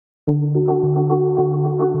I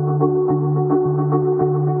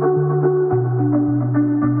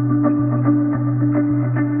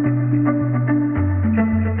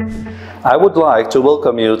would like to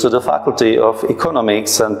welcome you to the Faculty of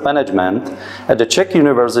Economics and Management at the Czech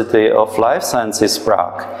University of Life Sciences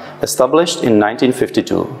Prague, established in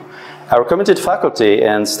 1952. Our committed faculty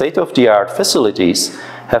and state-of-the-art facilities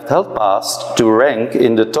have helped us to rank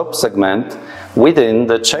in the top segment within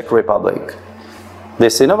the Czech Republic.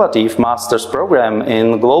 This innovative master's program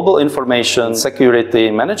in Global Information Security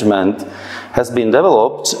Management has been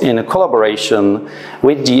developed in collaboration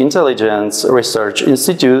with the Intelligence Research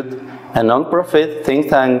Institute, a non-profit think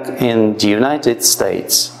tank in the United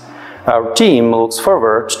States. Our team looks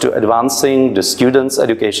forward to advancing the students'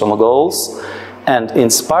 educational goals and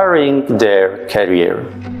inspiring their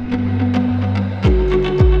career.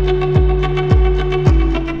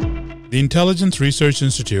 The Intelligence Research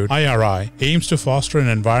Institute, IRI, aims to foster an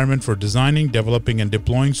environment for designing, developing, and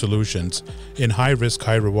deploying solutions in high-risk,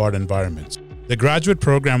 high-reward environments. The graduate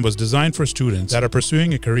program was designed for students that are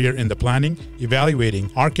pursuing a career in the planning, evaluating,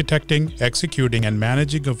 architecting, executing, and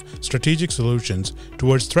managing of strategic solutions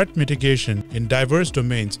towards threat mitigation in diverse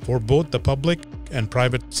domains for both the public and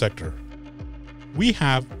private sector. We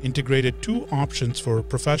have integrated two options for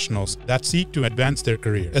professionals that seek to advance their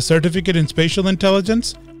career: a certificate in spatial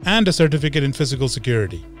intelligence and a certificate in physical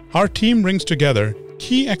security. Our team brings together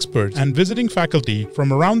key experts and visiting faculty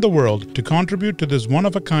from around the world to contribute to this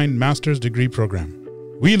one-of-a-kind master's degree program.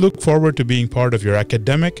 We look forward to being part of your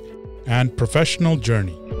academic and professional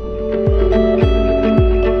journey.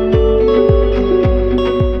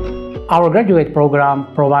 Our graduate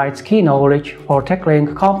program provides key knowledge for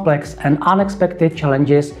tackling complex and unexpected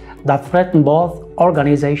challenges that threaten both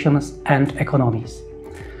organizations and economies.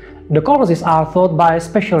 The courses are taught by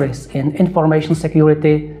specialists in information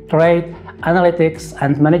security, trade, analytics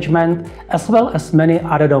and management, as well as many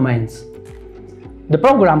other domains. The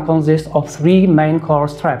program consists of three main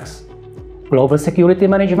course tracks: global security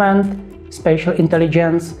management, spatial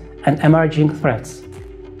intelligence, and emerging threats.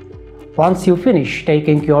 Once you finish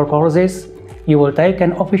taking your courses, you will take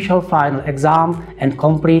an official final exam and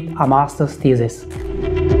complete a master's thesis.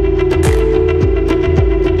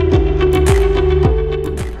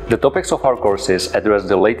 The topics of our courses address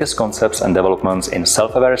the latest concepts and developments in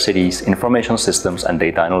self-aware cities, information systems, and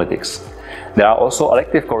data analytics. There are also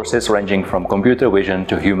elective courses ranging from computer vision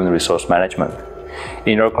to human resource management.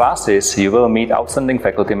 In your classes, you will meet outstanding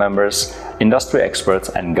faculty members, industry experts,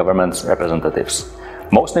 and government representatives.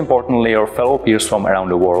 Most importantly, your fellow peers from around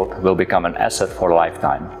the world will become an asset for a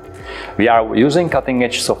lifetime. We are using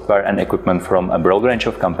cutting-edge software and equipment from a broad range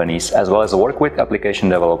of companies, as well as work with application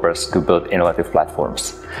developers to build innovative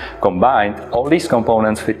platforms. Combined, all these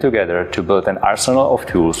components fit together to build an arsenal of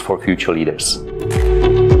tools for future leaders.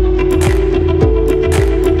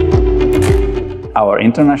 Our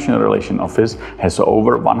International Relations Office has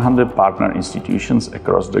over 100 partner institutions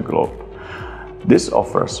across the globe. This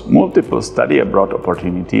offers multiple study abroad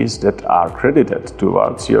opportunities that are credited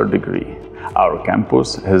towards your degree. Our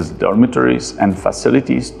campus has dormitories and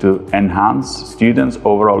facilities to enhance students'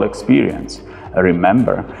 overall experience.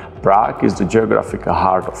 Remember, Prague is the geographical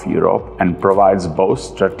heart of Europe and provides both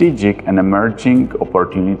strategic and emerging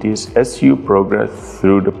opportunities as you progress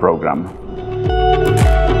through the program.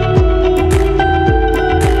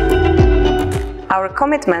 Our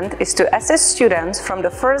commitment is to assist students from the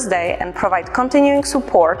first day and provide continuing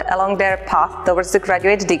support along their path towards the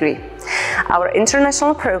graduate degree. Our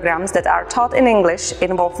international programs that are taught in English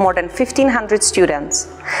involve more than 1,500 students.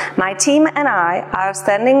 My team and I are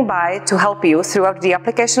standing by to help you throughout the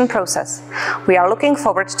application process. We are looking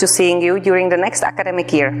forward to seeing you during the next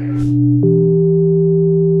academic year.